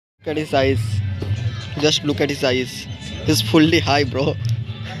Look at his eyes. Just look at his eyes. He's fully high, bro.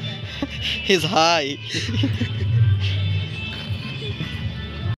 He's high.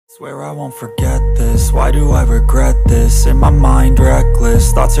 Swear I won't forget this, why do I regret this? In my mind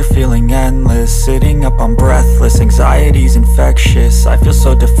reckless, thoughts are feeling endless. Sitting up I'm breathless, anxiety's infectious. I feel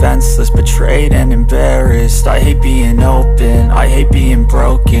so defenseless, betrayed and embarrassed. I hate being open, I hate being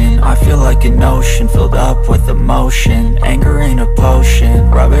broken. I feel like an ocean filled up with emotion. Anger ain't a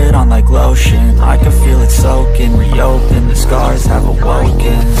potion, rub it on like lotion. I can feel it soaking, reopen, the scars have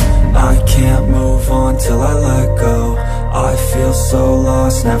awoken. I can't move on till I let go. I feel so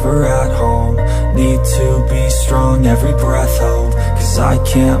lost, never at home. Need to be strong, every breath hold. Cause I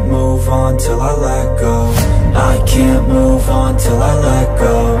can't move on till I let go. I can't move on till I let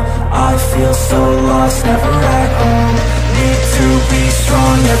go. I feel so lost, never at home. Need to be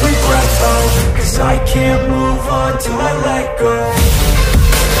strong, every breath hold. Cause I can't move on till I let go.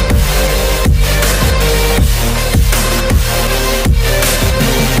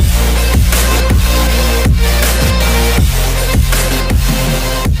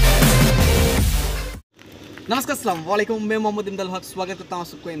 नमस्कार अस्सलाम वालेकुम, मैं मोहम्मद एमदादुल स्वागत करता हूँ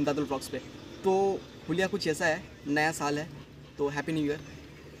सबको एमदादुल vlogs पे। तो हुलिया कुछ ऐसा है, नया साल है तो हैप्पी न्यू ईयर।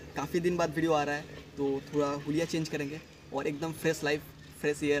 काफ़ी दिन बाद वीडियो आ रहा है तो थोड़ा हुलिया चेंज करेंगे और एकदम फ्रेश लाइफ,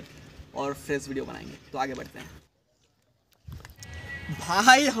 फ्रेश ईयर और फ्रेश वीडियो बनाएंगे। तो आगे बढ़ते हैं।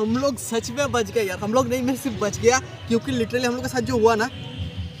 भाई हम लोग सच में बच गए यार। हम लोग नहीं, मैं सिर्फ बच गया क्योंकि लिटरली हम लोग के साथ जो हुआ ना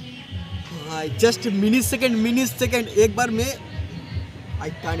भाई, जस्ट मिनी सेकेंड एक बार में आई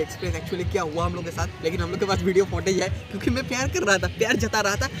कांट एक्सप्लेन एक्चुअली क्या हुआ हम लोग के साथ। लेकिन हम लोग के पास वीडियो फुटेज है क्योंकि मैं प्यार कर रहा था, प्यार जता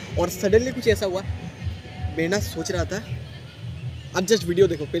रहा था और सडनली कुछ ऐसा हुआ मैं ना सोच रहा था। अब जस्ट वीडियो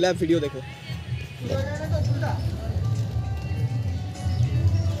देखो, पहला वीडियो देखो।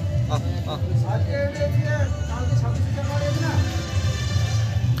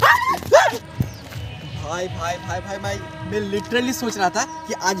 भाई भाई भाई भाई भाई मैं लिटरली सोच रहा था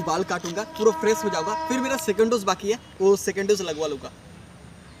कि आज बाल काटूंगा, पूरा फ्रेश हो जाऊंगा, फिर मेरा सेकंड डोज बाकी है वो सेकंड डोज लगवा लूंगा।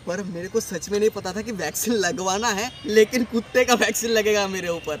 पर मेरे को सच में नहीं पता था कि वैक्सीन लगवाना है, लेकिन कुत्ते का वैक्सीन लगेगा मेरे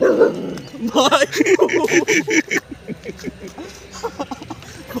ऊपर।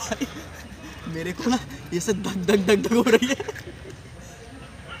 भाई मेरे को ना ये सब धक धक धक धक हो रही है।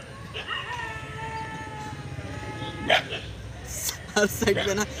 हर साइड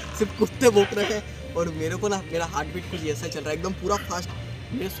पे ना सिर्फ कुत्ते भौंक रहे हैं और मेरे को ना मेरा हार्ट बीट कुछ ऐसा चल रहा है एकदम पूरा फास्ट।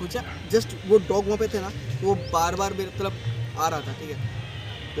 मैंने सोचा जस्ट वो डॉग वहाँ पे थे ना, वो बार बार मेरे तरफ आ रहा था, ठीक है।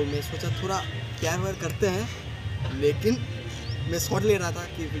 तो मैं सोचा थोड़ा प्यार व्यार करते हैं, लेकिन मैं शॉट ले रहा था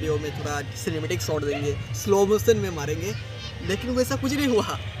कि वीडियो में थोड़ा सिनेमेटिक शॉट देंगे, स्लो मोशन में मारेंगे, लेकिन वैसा कुछ नहीं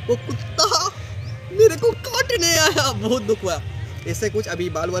हुआ। वो कुत्ता मेरे को काटने आया, बहुत दुख हुआ। ऐसे कुछ अभी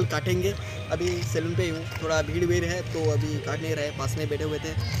बाल वाल काटेंगे, अभी सैलून पे हूँ, थोड़ा भीड़ वीड़ है तो अभी काट नहीं रहे, पास में बैठे हुए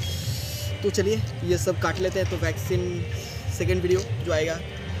थे। तो चलिए ये सब काट लेते हैं। तो वैक्सीन सेकेंड वीडियो जो आएगा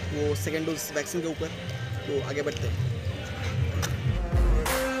वो सेकेंड डोज वैक्सीन के ऊपर। तो आगे बढ़ते हैं।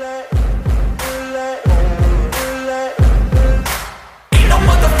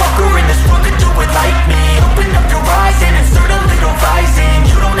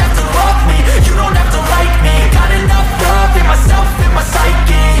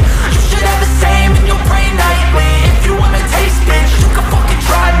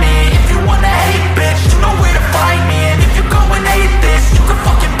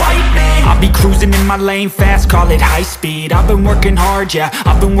 Cruising in my lane fast, call it high speed. I've been working hard, yeah,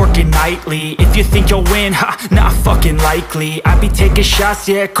 I've been working nightly. If you think you'll win, ha, not fucking likely. I be taking shots,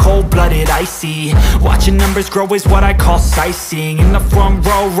 yeah, cold-blooded, icy. Watching numbers grow is what I call sightseeing. In the front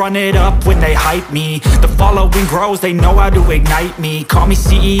row, run it up when they hype me. The following grows, they know how to ignite me. Call me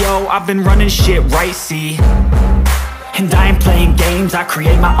CEO, I've been running shit right, see. And I ain't playing games, I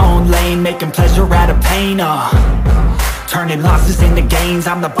create my own lane. Making pleasure out of pain, turning losses into gains.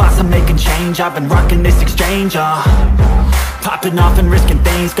 I'm the boss, I'm making change. I've been rocking this exchange, popping off and risking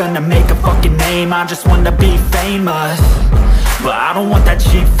things. Gonna make a fucking name, I just wanna be famous. But I don't want that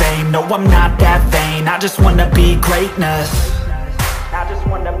cheap fame, no I'm not that vain. I just wanna be greatness. I just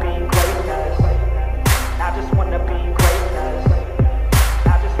wanna be greatness. I just wanna be greatness.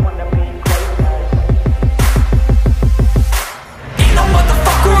 I just wanna be greatness. Ain't no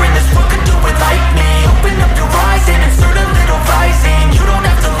motherfucker in this world can do it like me. Open up your eyes and insert a little rising. You don't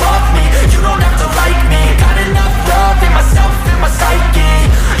have to love me, you don't have to like me. Got enough love in myself, in my psyche.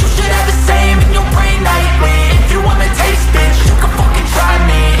 You should have the same in your brain nightly. If you wanna taste, bitch, you can fucking try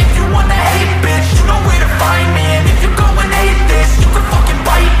me. If you wanna hate, bitch, you know where to find me. And if you're going hate,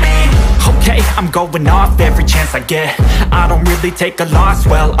 going off every chance I get. I don't really take a loss,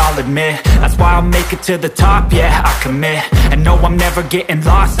 well, I'll admit. That's why I'll make it to the top, yeah, I commit. And no, I'm never getting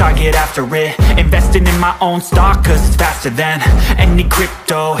lost, I get after it. Investing in my own stock, cause it's faster than any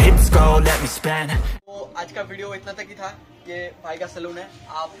crypto hits go, let me spend. तो आज का video इतना तक ही था। ये भाई का salon है,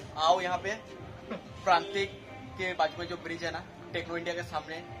 आप आओ यहाँ पे प्रांतिक के बाजू में जो ब्रिज है ना, टेक्नो इंडिया के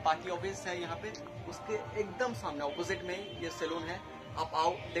सामने पार्टी ऑफिस है यहाँ पे, उसके एकदम सामने ऑपोजिट में ये सैलून है। आप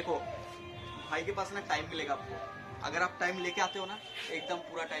आओ, देखो भाई के पास ना टाइम मिलेगा आपको, अगर आप टाइम लेके आते हो ना एकदम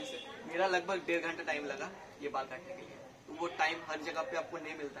पूरा टाइम से। मेरा लगभग 1.5 घंटा टाइम लगा ये बाल काटने के लिए, तो वो टाइम हर जगह पे आपको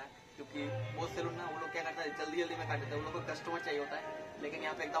नहीं मिलता है, क्योंकि वो सैलून ना वो लोग क्या करता है जल्दी जल्दी में काट देता है, वो लोग को कस्टमर चाहिए होता है। लेकिन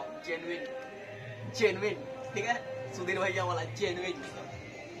यहाँ पे एकदम जेन्युइन, ठीक है, सुधीर भैया वाला जेन्युइन।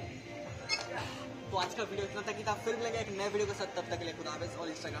 तो आज का वीडियो इतना तक ही था, फिर मिलेंगे एक नए वीडियो के साथ, तब तक के लिए खुदा हाफिज़। और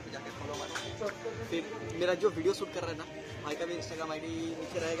इंस्टाग्राम पे जाके फॉलो करो, फिर मेरा जो वीडियो शूट कर रहा है ना भाई का भी इंस्टाग्राम आईडी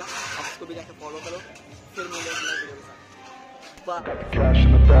नीचे रहेगा, आप उसको भी जाके फॉलो करो। फिर मिलेंगे एक नए वीडियो के साथ, bye. Cash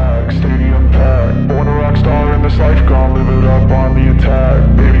in the bag, stadium packed. Born a rock star in this life, gone live it up on the attack.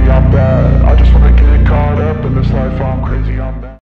 Baby